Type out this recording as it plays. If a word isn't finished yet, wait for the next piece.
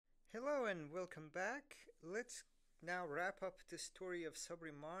Hello and welcome back. Let's now wrap up the story of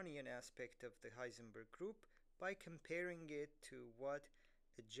sub-Riemannian aspect of the Heisenberg group by comparing it to what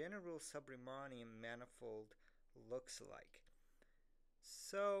a general sub-Riemannian manifold looks like.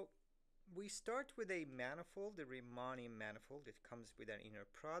 So we start with a manifold, the Riemannian manifold. It comes with an inner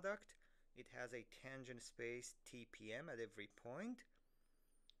product. It has a tangent space TPM at every point.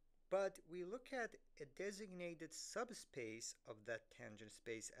 But we look at a designated subspace of that tangent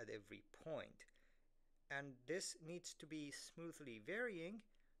space at every point. And this needs to be smoothly varying,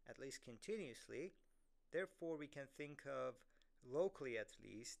 at least continuously. Therefore, we can think of, locally at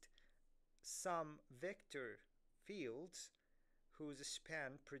least, some vector fields whose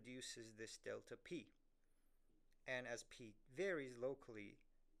span produces this delta p. And as p varies locally,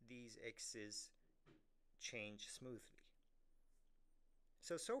 these x's change smoothly.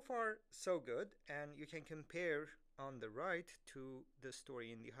 So far, so good, and you can compare on the right to the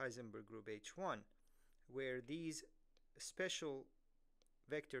story in the Heisenberg group H1, where these special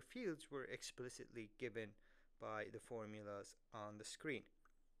vector fields were explicitly given by the formulas on the screen.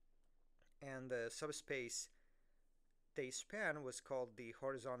 And the subspace they span was called the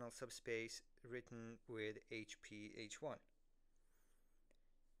horizontal subspace, written with HP-H1.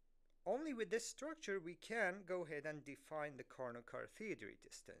 Only with this structure we can go ahead and define the carnot-caratheodory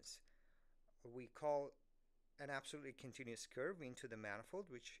distance. We call an absolutely continuous curve into the manifold,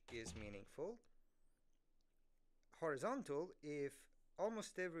 which is meaningful. Horizontal if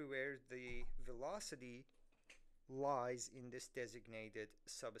almost everywhere the velocity lies in this designated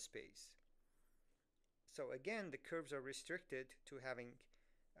subspace. So again, the curves are restricted to having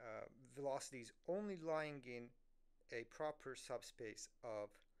velocities only lying in a proper subspace of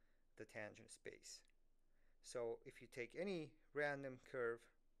the tangent space. So if you take any random curve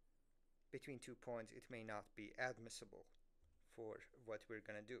between 2 points, it may not be admissible for what we're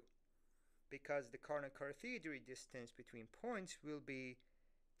going to do, because the carnot-caratheodory distance between points will be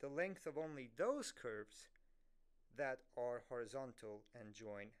the length of only those curves that are horizontal and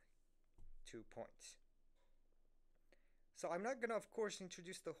join 2 points. So I'm not going to, of course,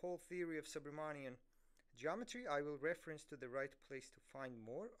 introduce the whole theory of sub-Riemannian geometry. I will reference to the right place to find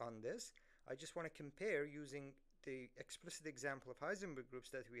more on this. I just want to compare using the explicit example of Heisenberg groups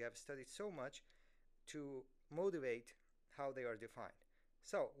that we have studied so much to motivate how they are defined.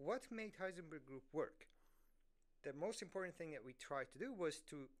 So what made Heisenberg group work? The most important thing that we tried to do was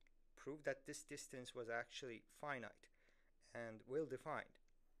to prove that this distance was actually finite and well defined.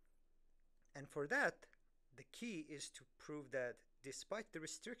 And for that, the key is to prove that despite the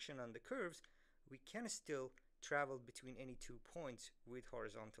restriction on the curves, we can still travel between any 2 points with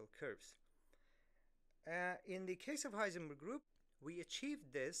horizontal curves. In the case of Heisenberg group, we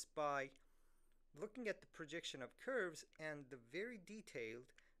achieved this by looking at the projection of curves and the very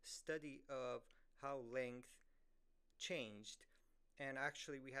detailed study of how length changed. And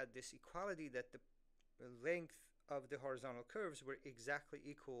actually we had this equality that the length of the horizontal curves were exactly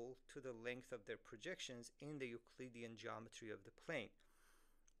equal to the length of their projections in the Euclidean geometry of the plane.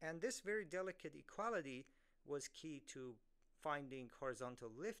 And this very delicate equality was key to finding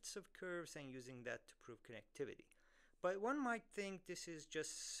horizontal lifts of curves and using that to prove connectivity. But one might think this is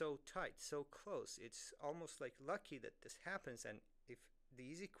just so tight, so close. It's almost like lucky that this happens, and if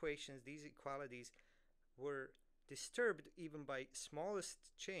these equations, these equalities were disturbed even by smallest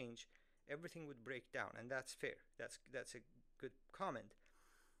change, everything would break down, and that's fair. That's a good comment.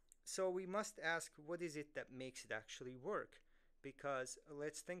 So we must ask, what is it that makes it actually work? Because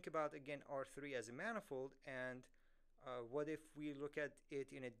let's think about, again, R3 as a manifold, and what if we look at it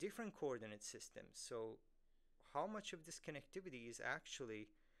in a different coordinate system? So how much of this connectivity is actually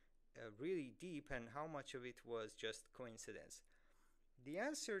really deep, and how much of it was just coincidence? The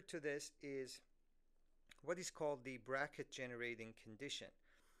answer to this is what is called the bracket generating condition.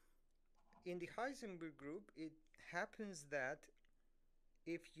 In the Heisenberg group, it happens that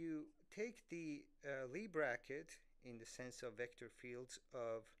if you take the Lie bracket in the sense of vector fields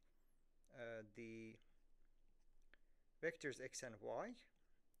of the vectors x and y,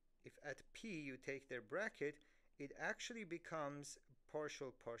 if at p you take their bracket, it actually becomes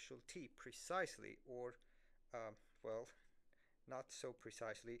partial t precisely, or well, not so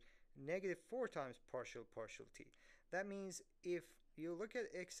precisely, -4 times partial t. That means if you look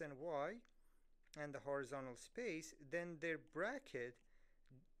at x and y and the horizontal space, then their bracket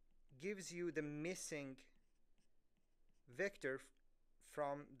gives you the missing vector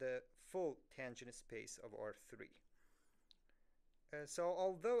from the full tangent space of R3. So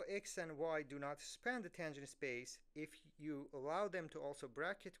although x and y do not span the tangent space, if you allow them to also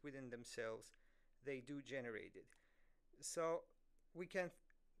bracket within themselves, they do generate it. So we can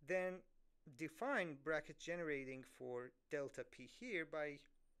then define bracket generating for delta p here by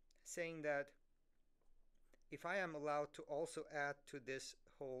saying that if I am allowed to also add to this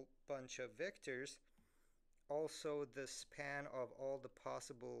whole bunch of vectors also the span of all the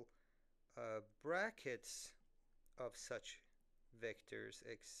possible brackets of such vectors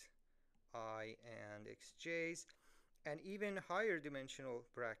xi and xj's, and even higher dimensional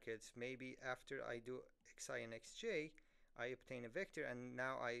brackets, maybe after I do xi and xj, I obtain a vector and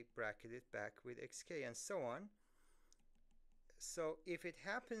now I bracket it back with xk and so on. So if it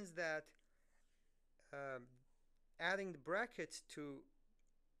happens that adding the brackets to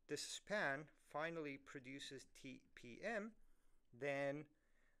the span finally produces TPM, then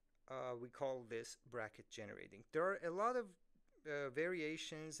we call this bracket generating. There are a lot of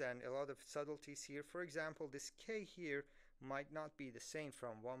variations and a lot of subtleties here. For example, this k here might not be the same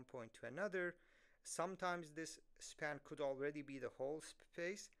from one point to another. Sometimes this span could already be the whole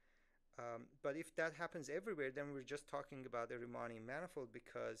space, but if that happens everywhere, then we're just talking about a Riemannian manifold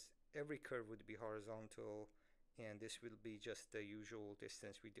because every curve would be horizontal and this will be just the usual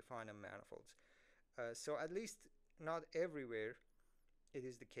distance we define on manifolds. So at least not everywhere it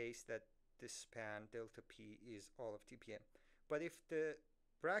is the case that this span delta p is all of TPM. But if the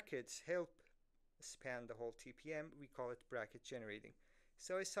brackets help span the whole TPM, we call it bracket generating.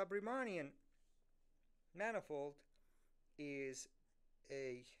 So a sub-Riemannian manifold is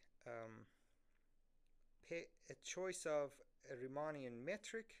a choice of a Riemannian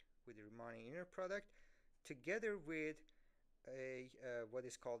metric with a Riemannian inner product together with a what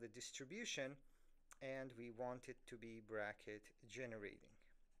is called a distribution, and we want it to be bracket generating.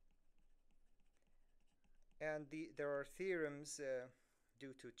 And there are theorems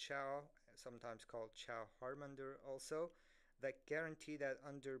due to Chow, sometimes called Chow-Harmander also, that guarantee that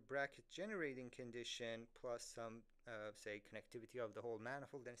under bracket generating condition plus some say connectivity of the whole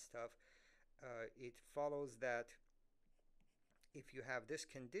manifold and stuff, it follows that if you have this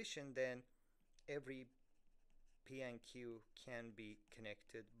condition, then every P and Q can be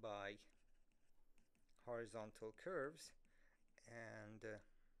connected by horizontal curves, and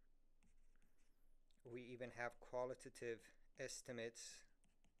we even have qualitative estimates,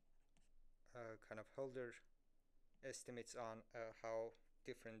 kind of Hölder estimates on how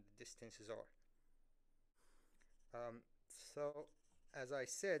different distances are. So as I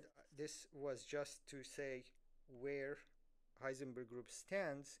said, this was just to say where Heisenberg group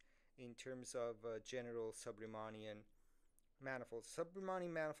stands in terms of general sub-Riemannian manifolds.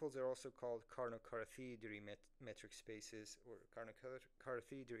 Sub-Riemannian manifolds are also called carnot-caratheodory metric spaces or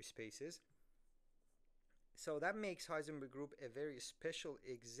carnot-caratheodory spaces. So that makes Heisenberg group a very special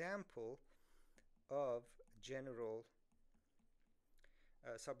example of general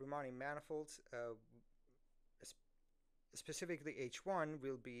sub-Riemannian manifolds. Specifically H1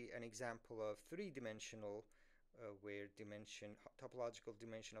 will be an example of three-dimensional where topological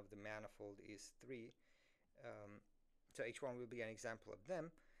dimension of the manifold is 3. So H1 will be an example of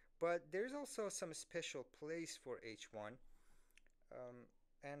them, but there's also some special place for H1,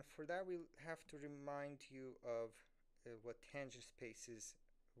 and for that we'll have to remind you of what tangent spaces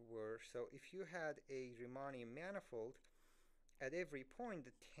were. So if you had a Riemannian manifold, at every point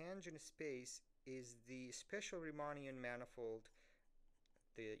the tangent space is the special Riemannian manifold,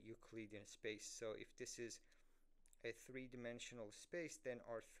 the Euclidean space. So if this is a three-dimensional space, then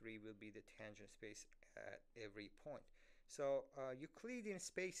R3 will be the tangent space at every point. So Euclidean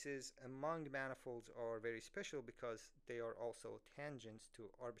spaces among manifolds are very special because they are also tangents to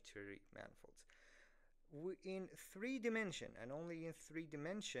arbitrary manifolds. In 3 dimension, and only in 3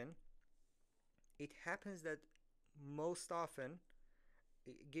 dimension, it happens that most often,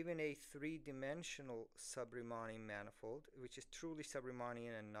 given a 3-dimensional sub-Riemannian manifold, which is truly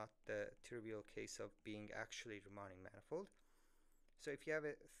sub-Riemannian and not the trivial case of being actually Riemannian manifold. So if you have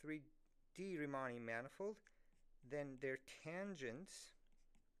a 3D Riemannian manifold, then their tangents,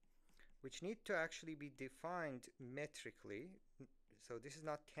 which need to actually be defined metrically, so this is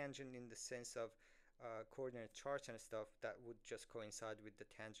not tangent in the sense of coordinate charts and stuff that would just coincide with the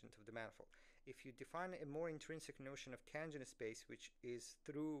tangent of the manifold. If you define a more intrinsic notion of tangent space, which is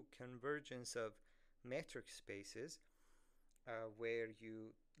through convergence of metric spaces, where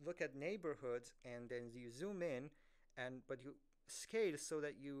you look at neighborhoods and then you zoom in, but you scale so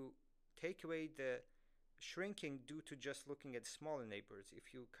that you take away the shrinking due to just looking at smaller neighborhoods.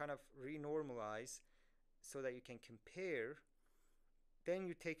 If you kind of renormalize so that you can compare, then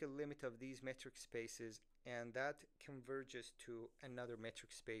you take a limit of these metric spaces and that converges to another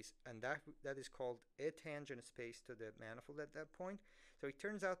metric space, and that is called a tangent space to the manifold at that point. So it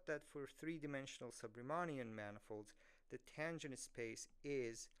turns out that for 3-dimensional sub-Riemannian manifolds, the tangent space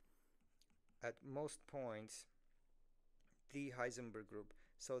is at most points the Heisenberg group.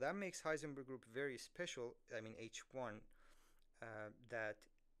 So that makes Heisenberg group very special, I mean H1, that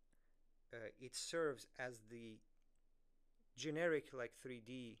it serves as the generic like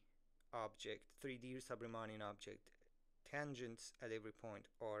 3D object, 3D sub-Riemannian object. Tangents at every point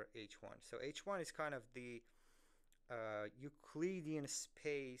are H1. So H1 is kind of the Euclidean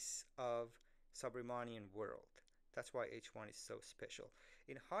space of sub-Riemannian world. That's why H1 is so special.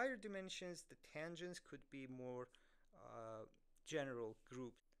 In higher dimensions, the tangents could be more general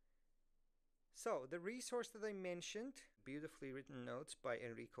grouped. So the resource that I mentioned, beautifully written notes by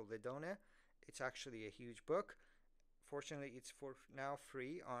Enrico Ledone, it's actually a huge book. Fortunately, it's for now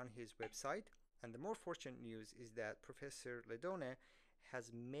free on his website. And the more fortunate news is that Professor Ledone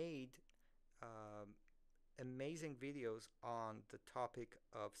has made amazing videos on the topic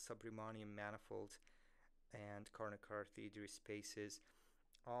of sub-Riemannian manifolds and carnot caratheodory spaces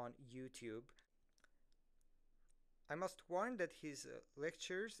on YouTube. I must warn that his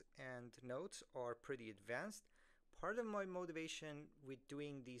lectures and notes are pretty advanced. Part of my motivation with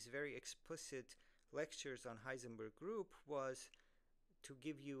doing these very explicit lectures on Heisenberg group was to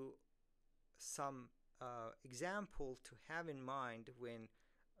give you some example to have in mind when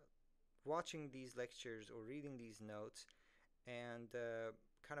watching these lectures or reading these notes, and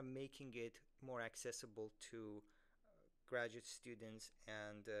kind of making it more accessible to graduate students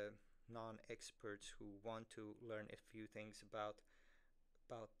and non-experts who want to learn a few things about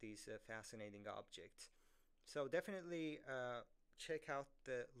these fascinating objects. So definitely check out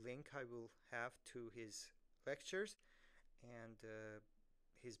the link I will have to his lectures, and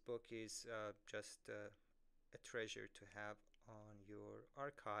his book is just a treasure to have on your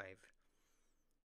archive.